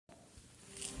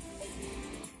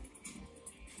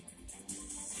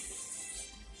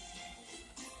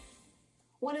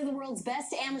One of the world's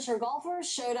best amateur golfers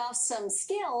showed off some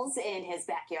skills in his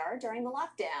backyard during the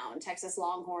lockdown. Texas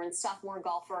Longhorn sophomore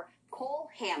golfer Cole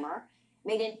Hammer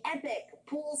made an epic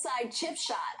poolside chip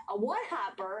shot, a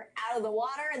one-hopper out of the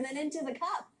water and then into the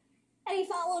cup. And he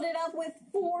followed it up with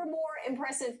 4 more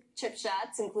impressive chip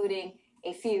shots, including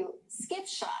a few skip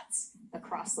shots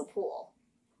across the pool.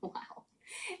 Wow.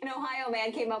 An Ohio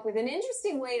man came up with an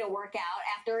interesting way to work out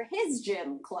after his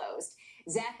gym closed.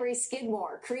 Zachary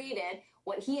Skidmore created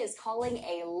what he is calling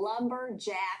a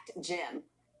lumberjacked gym.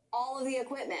 All of the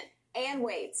equipment and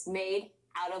weights made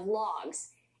out of logs.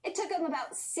 It took him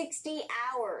about 60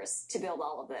 hours to build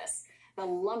all of this. The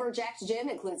lumberjacked gym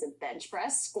includes a bench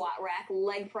press, squat rack,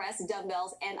 leg press,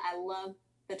 dumbbells, and I love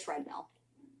the treadmill.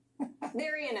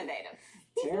 Very innovative.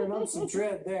 Tearing up some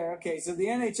tread there. Okay, so the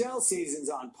NHL season's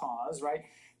on pause, right,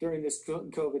 during this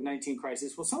COVID-19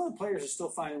 crisis. Well, some of the players are still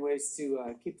finding ways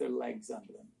to keep their legs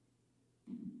under them.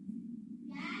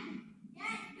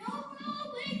 Dad, no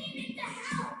rollerblading in the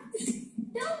house!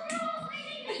 No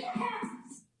rollerblading in the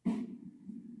house!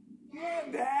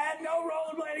 Yeah, Dad, no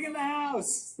rollerblading in the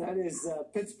house. That is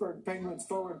Pittsburgh Penguins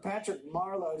forward Patrick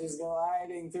Marleau just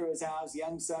gliding through his house,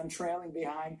 young son trailing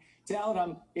behind, telling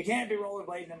him, "You can't be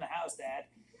rollerblading in the house, Dad."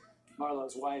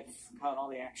 Marleau's wife caught all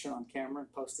the action on camera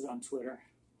and posted on Twitter.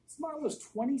 It's Marleau's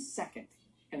 22nd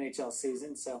NHL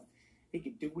season, so he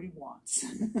can do what he wants,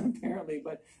 apparently,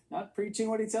 but not preaching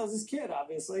what he tells his kid,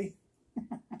 obviously.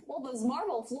 Well, those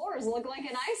marble floors look like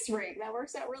an ice rink. That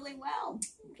works out really well.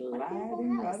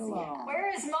 Gliding right along.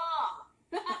 Where is Mom?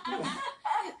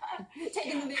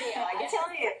 Taking the video, I I guess.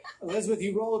 tell you. Elizabeth,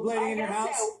 you rollerblading in your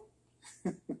house?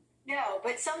 So. No,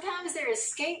 but sometimes there is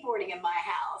skateboarding in my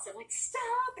house. I'm like,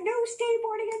 stop, no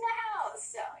skateboarding in the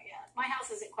house. So, yeah, my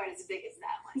house isn't quite as big as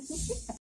that one.